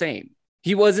wasn't the same.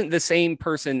 He wasn't the same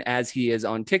person as he is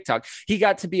on TikTok. He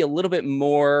got to be a little bit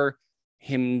more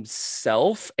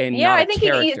himself, and I think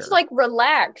it's like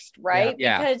relaxed, right?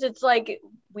 Because it's like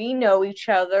we know each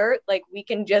other, like we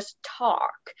can just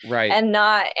talk, right?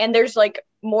 And there's like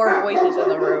more voices in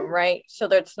the room, right? So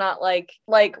that's not like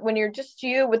when you're just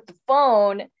you with the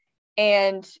phone,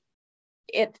 and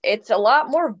it's a lot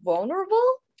more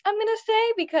vulnerable, I'm gonna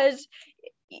say, because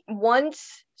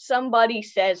once somebody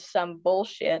says some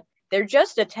bullshit, they're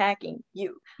just attacking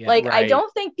you. I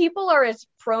don't think people are as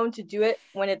prone to do it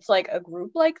when it's like a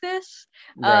group like this.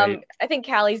 I think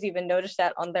Callie's even noticed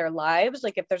that on their lives.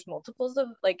 Like if there's multiples of,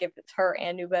 like if it's her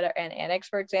and New Beta and Annex,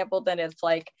 for example, then it's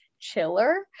like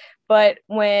chiller. But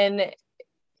when,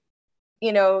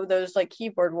 those like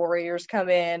keyboard warriors come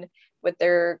in with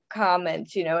their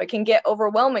comments, it can get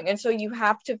overwhelming. And so you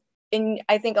have to, and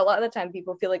I think a lot of the time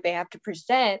people feel like they have to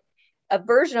present a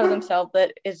version of themselves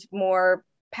that is more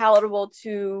palatable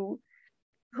to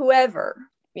whoever,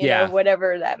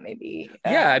 whatever that may be.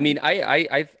 I mean,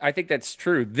 I think that's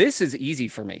true. This is easy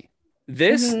for me.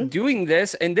 Mhm. Doing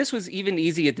this, and this was even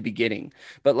easy at the beginning,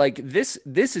 but like this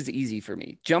is easy for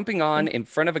me. Jumping on in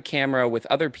front of a camera with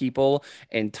other people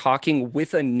and talking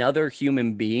with another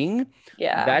human being,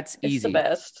 that's it's the easy.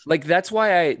 best. Like that's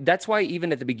why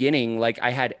even at the beginning, like I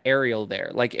had Ariel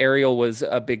there. Like Ariel was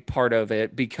a big part of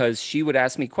it because she would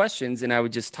ask me questions and I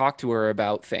would just talk to her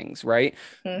about things, right?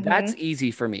 That's Mhm.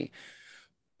 easy for me.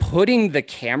 Putting the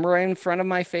camera in front of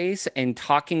my face and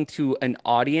talking to an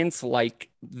audience like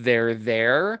they're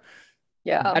there,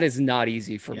 Yeah. that is not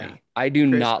easy for Yeah. me. I do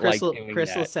not like doing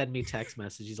Chris will that. send me text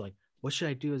messages. He's like, what should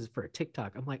I do as for a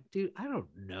TikTok? I'm like, dude, I don't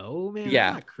know, man. I'm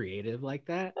Yeah. not creative like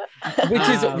that.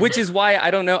 Which is why I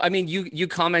don't know. I mean, you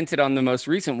commented on the most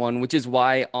recent one, which is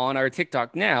why on our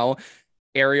TikTok now,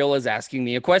 Ariel is asking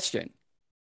me a question.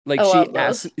 Like I love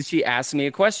those. she asked me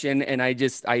a question and I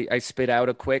spit out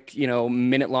a quick,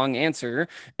 minute long answer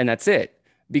and that's it.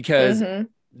 Because Mhm.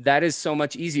 that is so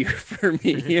much easier for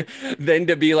me than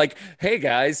to be like, hey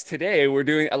guys, today we're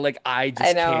doing like I I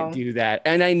just can't know, do that.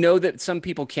 And I know that some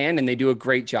people can and they do a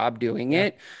great job doing Yeah.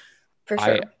 it. for I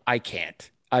sure. I can't.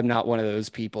 I'm not one of those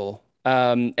people.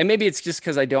 And maybe it's just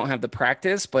because I don't have the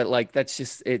practice, but like that's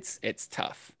just it's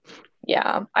tough.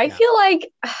 Yeah. I Yeah. feel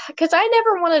like because I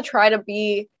never want to try to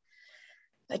be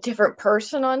a different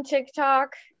person on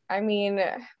TikTok. I mean,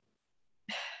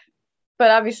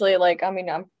 but obviously, like, I mean,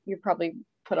 you probably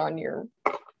put on your,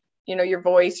 your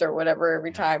voice or whatever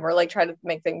every Yeah. time, or like try to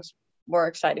make things more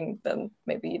exciting than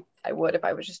maybe I would if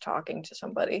I was just talking to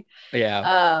somebody.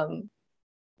 Yeah.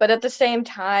 But at the same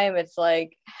time, it's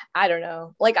like, I don't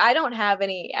know. Like, I don't have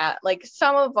any, like,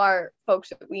 some of our folks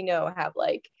that we know have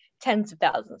like tens of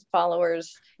thousands of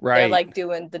followers. They're Right. like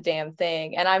doing the damn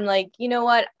thing. And I'm like, you know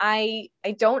what? I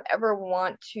don't ever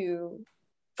want to,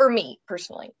 for me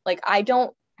personally, like, I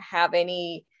don't have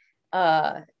any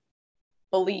uh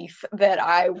belief that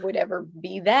I would ever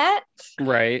be that.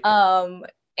 Right. Um,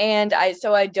 and I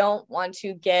don't want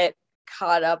to get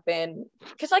caught up in,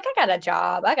 because like I got a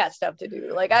job, I got stuff to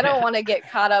do. Like I don't want to get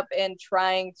caught up in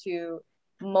trying to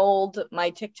mold my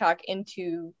TikTok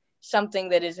into something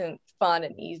that isn't fun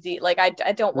and easy. Like I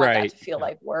don't want that Right. to feel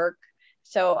like work.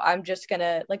 So I'm just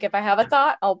gonna, like, if I have a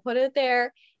thought, I'll put it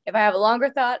there. If I have a longer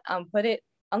thought, I'll put it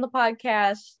on the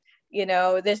podcast.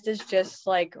 This is just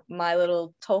like my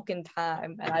little Tolkien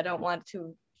time, and I don't want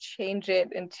to change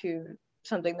it into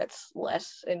something that's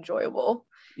less enjoyable,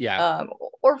 Yeah.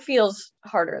 or feels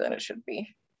harder than it should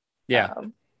be. Yeah.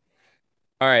 All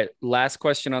right. Last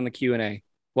question on the Q&A.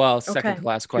 Well, second Okay. to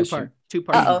last question.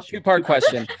 Two-part question. Two-part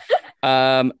question.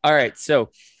 All right. So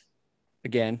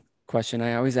again, question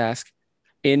I always ask.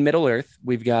 In Middle Earth,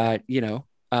 we've got,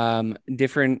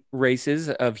 different races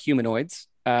of humanoids.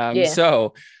 Yeah.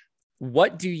 So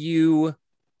what do you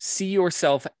see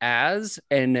yourself as,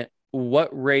 and what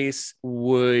race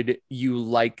would you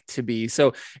like to be?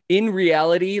 So in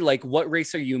reality, like what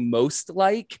race are you most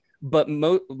like, but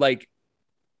like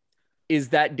is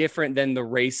that different than the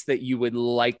race that you would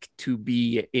like to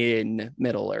be in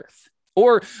Middle Earth?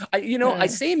 Or I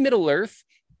say Middle Earth,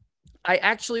 I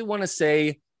actually want to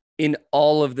say in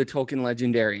all of the Tolkien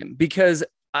Legendarium, because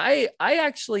I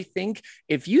actually think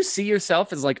if you see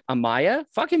yourself as like a Maya,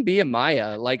 fucking be a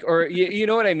Maya, like, or you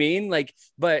know what I mean, like,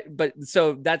 but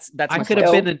so that's I my could have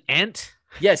question. been an ant.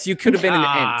 Yes, you could have been an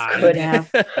ant. Could have.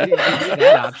 You didn't give me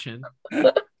that option.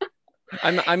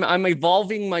 I'm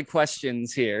evolving my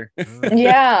questions here.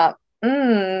 Yeah.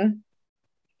 You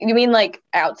mean like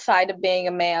outside of being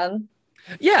a man?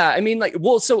 Yeah, I mean, like,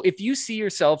 well, so if you see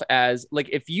yourself as like,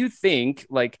 if you think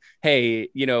like, hey,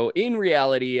 in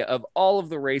reality of all of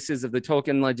the races of the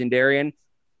Tolkien Legendarian,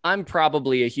 I'm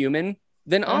probably a human,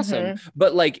 then awesome.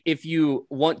 But like, if you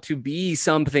want to be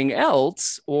something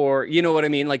else, or you know what I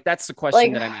mean, like that's the question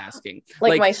Like, that I'm asking.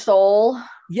 like my soul.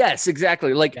 Yes,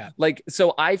 exactly. Like, Yeah.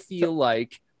 so I feel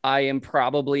like I am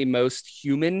probably most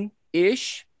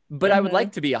human-ish, but I would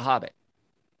like to be a hobbit.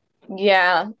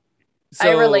 Yeah, I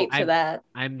So relate to that.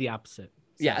 I'm the opposite.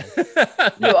 So. yeah.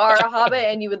 You are a hobbit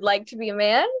and you would like to be a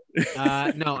man?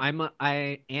 No,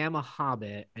 I am a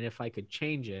hobbit, and if I could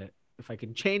change it, if I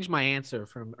could change my answer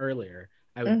from earlier,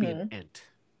 I would be an ent.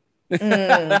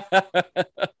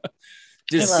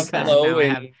 Just I love that. slow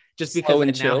and just slow because I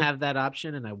and now chill. have that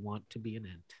option, and I want to be an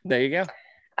ent. There you go.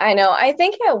 I know. I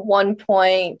think at one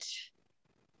point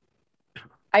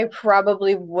I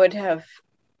probably would have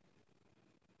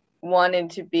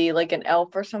wanted to be like an elf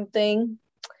or something,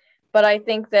 but I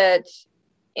think that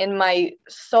in my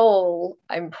soul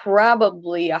I'm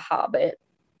probably a hobbit,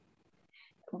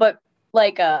 but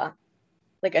like a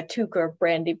Took or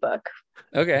Brandy book.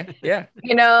 Okay. Yeah.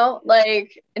 You know,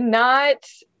 like not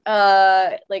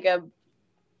like a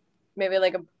maybe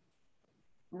like a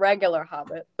regular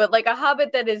hobbit, but like a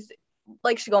hobbit that is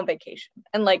likes to go on vacation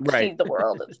and like see Right. the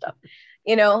world and stuff.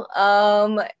 You know,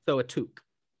 So a toque.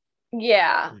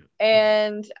 yeah.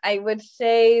 And I would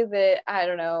say that I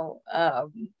don't know,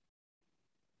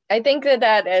 I think that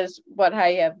that is what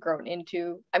I have grown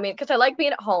into. I mean, because I like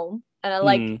being at home and I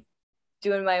like Mm,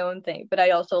 doing my own thing, but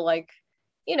I also like,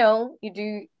 you know,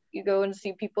 you go and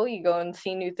see people, you go and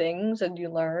see new things and you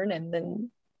learn and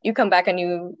then you come back and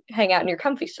you hang out in your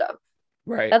comfy stuff.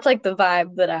 right. That's like the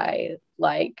vibe that I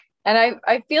like. And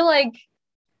I feel like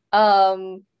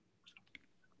um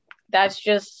that's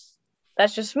just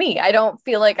that's just me. I don't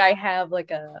feel like I have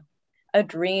like a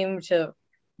dream to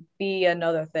be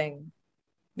another thing.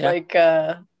 Yeah. Like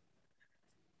I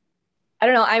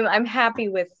don't know, I'm happy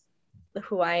with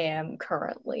who I am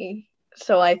currently.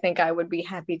 So I think I would be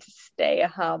happy to stay a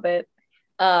hobbit.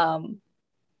 Um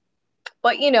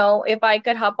but you know, if I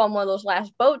could hop on one of those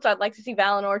last boats, I'd like to see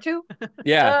Valinor too.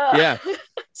 Yeah. Uh Yeah.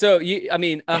 So I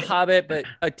mean, a hobbit, but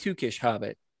a Tookish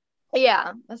hobbit.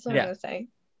 yeah, that's what I'm Yeah. gonna say.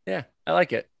 Yeah. I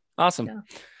like it. Awesome.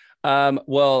 Yeah.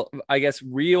 Well, I guess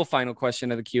real final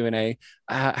question of the Q&A.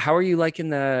 How are you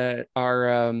liking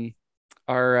our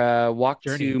walk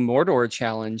Journey. to Mordor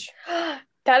challenge?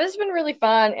 That has been really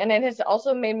fun, and it has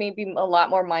also made me be a lot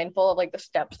more mindful of like the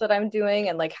steps that I'm doing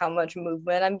and like how much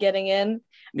movement I'm getting in.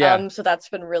 Yeah. So that's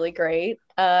been really great.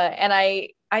 And I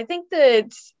think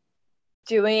that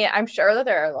doing it, I'm sure that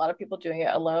there are a lot of people doing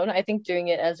it alone. I think doing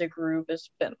it as a group has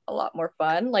been a lot more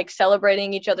fun, like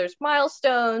celebrating each other's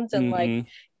milestones and like Mm-hmm.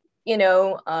 you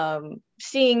know,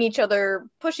 seeing each other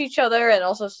push each other and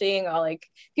also seeing like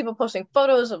people posting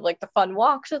photos of like the fun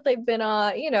walks that they've been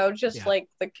on, you know, just Yeah. like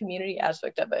the community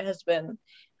aspect of it has been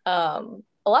a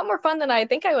lot more fun than I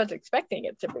think I was expecting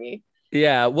it to be.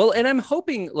 Yeah, well, and I'm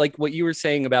hoping like what you were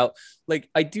saying about like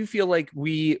I do feel like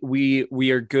we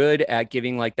are good at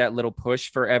giving like that little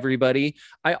push for everybody.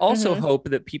 I also Mm-hmm. hope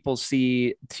that people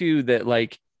see too that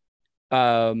like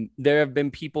there have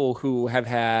been people who have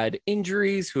had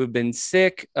injuries, who have been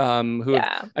sick, who have,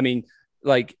 Yeah. I mean,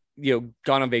 like,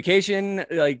 gone on vacation,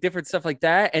 like different stuff like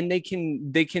that. And they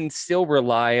can still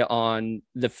rely on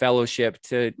the fellowship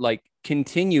to like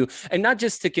continue and not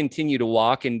just to continue to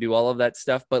walk and do all of that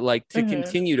stuff, but like to Mm-hmm.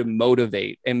 continue to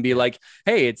motivate and be Yeah. like,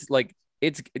 hey, it's like,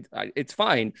 it's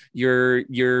fine.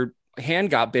 Your hand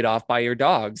got bit off by your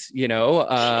dogs.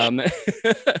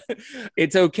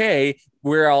 It's okay,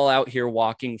 we're all out here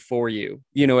walking for you.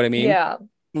 You know what I mean? Yeah.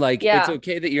 Like it's Yeah.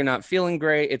 okay that you're not feeling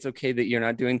great. It's okay that you're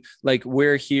not doing like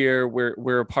we're here.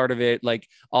 We're a part of it. Like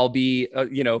I'll be,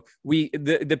 we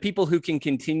the people who can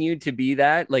continue to be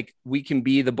that. Like we can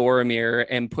be the Boromir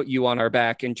and put you on our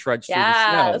back and trudge through the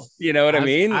snow. Yes. You know what I I was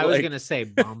mean? I was Like, gonna say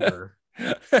Bomber,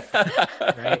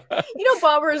 right? You know,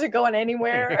 Bomber isn't going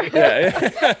anywhere.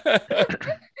 yeah.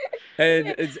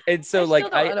 and so I like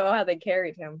still don't know how they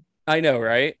carried him. I know,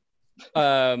 right?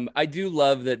 I do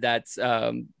love that's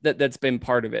been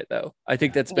part of it though. I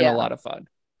think Yeah. that's been a Yeah. lot of fun.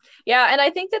 Yeah. And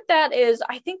I think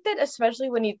that especially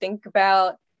when you think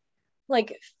about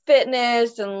like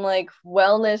fitness and like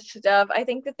wellness stuff, I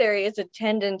think that there is a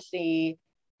tendency,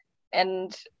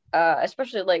 and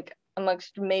especially like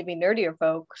amongst maybe nerdier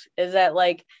folks, is that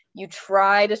like you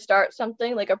try to start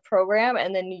something like a program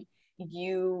and then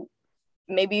you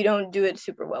maybe you don't do it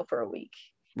super well for a week.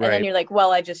 And then Right. you're like,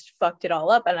 well, I just fucked it all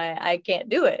up and I can't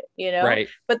do it, you know? Right.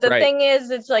 But the Right. thing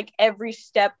is, it's like every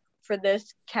step for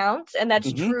this counts. And that's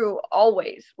Hmm. true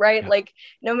always, right? Yeah. Like,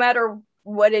 no matter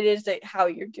what it is that how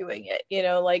you're doing it, you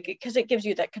know, like, because it gives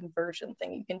you that conversion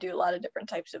thing. You can do a lot of different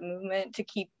types of movement to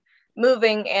keep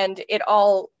moving, and it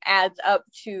all adds up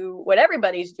to what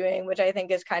everybody's doing, which I think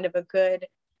is kind of a good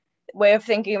way of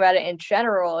thinking about it in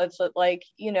general. It's like,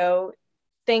 you know,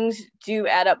 things do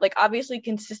add up. Like obviously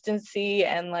consistency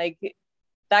and like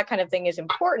that kind of thing is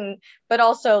important, but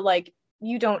also like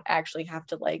you don't actually have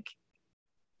to like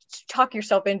talk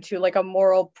yourself into like a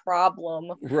moral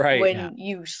problem Right. Yeah. when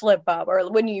you slip up or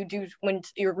when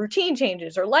your routine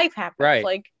changes or life happens. Right.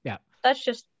 Like Yeah. that's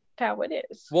just how it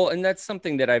is. Well, and that's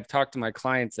something that I've talked to my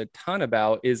clients a ton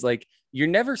about is like you're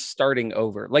never starting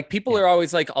over. Like people Yeah. are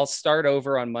always like, I'll start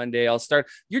over on Monday. I'll start.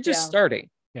 You're just Yeah. starting.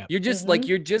 Yeah. You're just like Mm-hmm.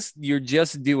 you're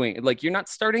just doing like you're not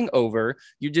starting over.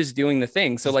 You're just doing the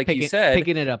thing. So Just like you said,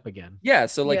 picking it up again. yeah.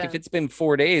 So like if Yeah. it's been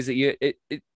 4 days,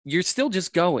 you're still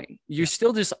just going. You're Yeah.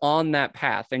 still just on that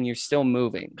path, and you're still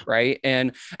moving, right?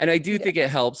 And I do think it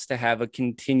Yes. helps to have a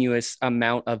continuous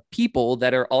amount of people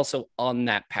that are also on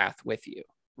that path with you,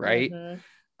 right?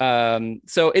 Mm-hmm.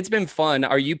 So it's been fun.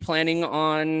 Are you planning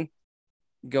on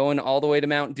going all the way to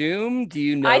Mount Doom? Do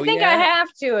you know I think I yet?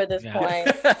 have to at this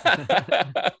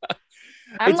point.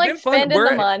 I'm It's like been fun. spending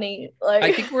the money. Like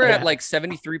I think we're at like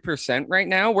 73% right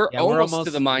now. We're almost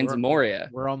to the Mines of Moria.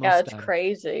 We're almost yeah, it's done.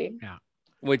 crazy. Yeah.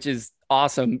 Which is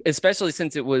awesome, especially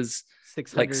since it was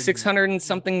 600, like 600 and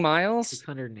something miles.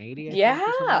 680, I yeah. think,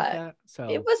 or something like that. So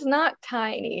it was not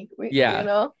tiny. Yeah. You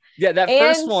know? Yeah, that And-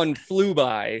 first one flew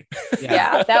by.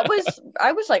 Yeah,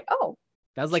 I was like, oh,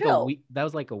 that was like chill. a week. That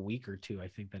was like a week or two, I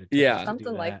think, that it took Yeah. us to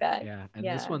Something do like that. Yeah. And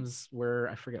Yeah. this one's where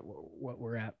I forget what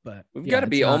we're at, but We've got to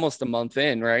be almost a month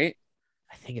in, right?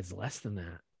 I think it's less than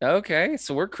that. Okay,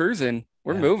 so we're cruising.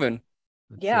 We're moving.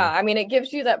 Let's yeah, see. I mean, it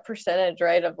gives you that percentage,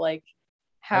 right, of like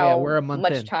how we're a month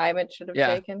much in. time it should have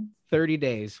taken. 30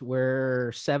 days.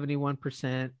 We're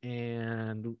 71%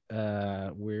 and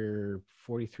we're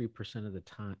 43% of the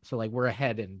time. So like we're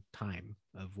ahead in time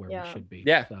of where we should be.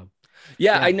 Yeah. So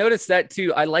I noticed that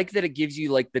too. I like that it gives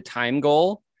you like the time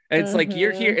goal. And it's like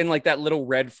you're here, and like that little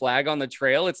red flag on the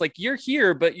trail. It's like you're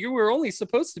here, but you were only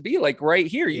supposed to be like right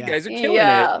here. You guys are killing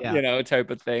it, you know, type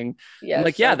of thing. Yeah, I'm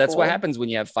like, that's what happens when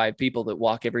you have 5 people that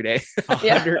walk every day.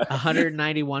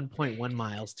 191.1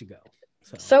 miles to go.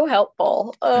 So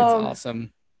helpful. That's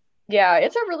awesome. Yeah,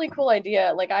 it's a really cool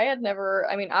idea. Like I had never,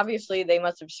 I mean, obviously they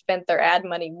must have spent their ad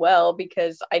money well,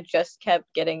 because I just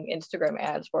kept getting Instagram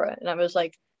ads for it. And I was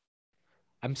like,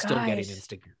 I'm still getting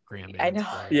Instagram ads. I know.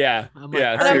 Yeah. I'm like,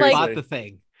 yeah. I already bought the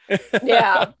thing.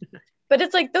 Yeah. But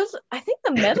it's like I think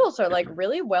the medals are like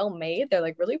really well made. They're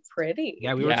like really pretty.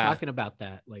 Yeah, we were talking about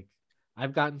that. Like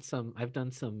I've done some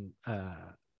 10Ks and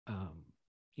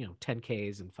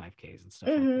 5Ks and stuff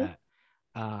like that.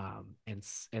 And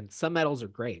some medals are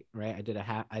great, right? I did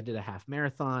a half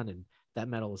marathon, and that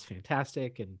medal was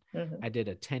fantastic. And I did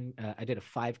a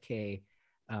 5K,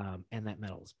 and that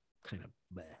medal is kind of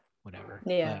bleh, whatever.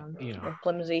 Yeah, but, you know,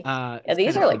 flimsy. Yeah,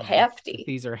 these are like hefty.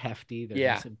 These are hefty.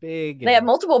 They're nice and big. They have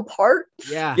multiple parts.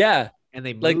 Yeah. And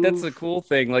they move. Like that's the cool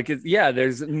thing. Like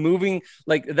there's moving.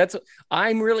 Like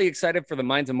I'm really excited for the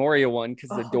Mines of Moria one, because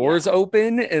the doors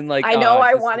open, and like I know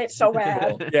I want it so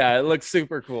bad. Cool. Yeah, it looks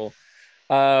super cool.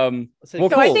 I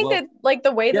think that like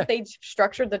the way that they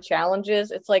structured the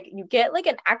challenges, it's like you get like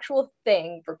an actual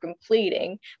thing for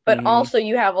completing, but also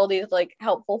you have all these like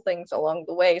helpful things along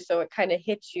the way, so it kind of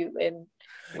hits you in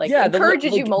like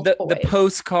encourages you multiple ways. The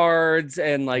postcards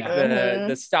and like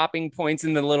the stopping points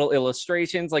and the little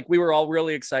illustrations. Like we were all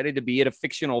really excited to be at a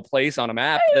fictional place on a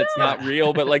map that's not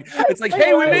real, but like it's like,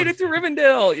 hey, we made it to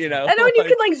Rivendell, you know. And then you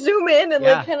can like zoom in and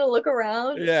like kind of look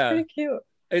around. It's pretty cute.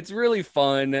 It's really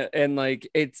fun, and like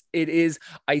it is.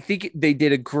 I think they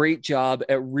did a great job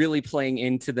at really playing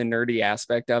into the nerdy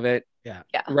aspect of it. Yeah.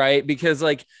 Right, because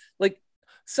like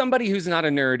somebody who's not a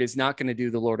nerd is not going to do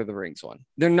the Lord of the Rings one.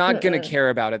 They're not going to care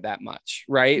about it that much,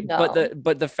 right? No.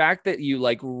 But the fact that you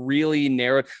like really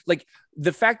narrowed, like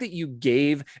the fact that you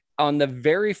gave on the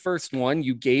very first one,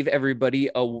 you gave everybody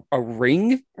a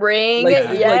ring,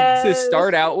 like to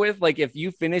start out with. Like if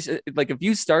you finish, like if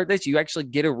you start this, you actually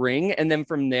get a ring, and then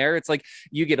from there, it's like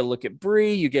you get to look at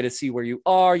Bree, you get to see where you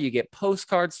are, you get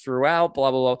postcards throughout,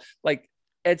 blah blah blah. Like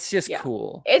it's just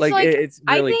cool. It's like it's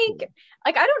really I think. Cool.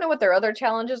 Like, I don't know what their other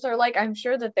challenges are like. I'm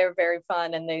sure that they're very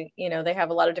fun, and they have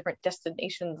a lot of different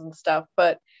destinations and stuff.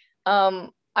 But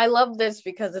I love this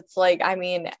because it's like, I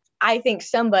mean, I think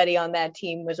somebody on that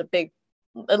team was at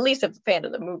least a fan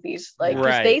of the movies. Like,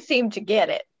 because they seem to get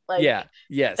it. Like,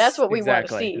 that's what we want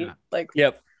to see. Yeah. Like,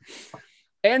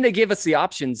 And they give us the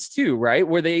options too, right?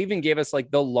 Where they even gave us like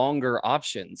the longer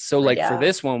options. So like for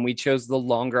this one, we chose the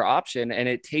longer option, and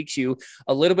it takes you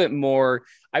a little bit more.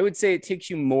 I would say it takes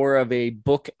you more of a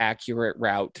book accurate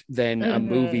route than a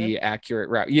movie accurate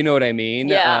route. You know what I mean?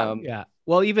 Yeah.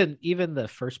 Well, even the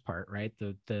first part, right?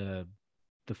 The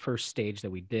first stage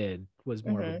that we did was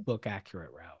more of a book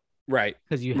accurate route. Right.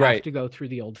 Because you have to go through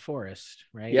the old forest,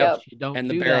 right? Yep. You don't and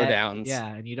do the Barrow that. Downs. Yeah.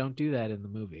 And you don't do that in the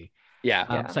movie.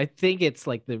 Yeah. So I think it's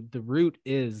like the route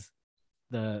is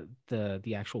the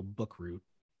actual book route.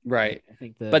 Right. I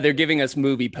think but they're giving us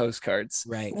movie postcards.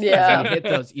 Right.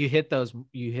 Yeah. You hit those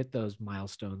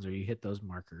milestones, or you hit those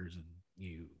markers, and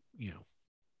you know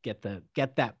get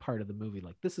that part of the movie.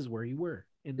 Like, this is where you were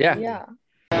in the movie. Yeah.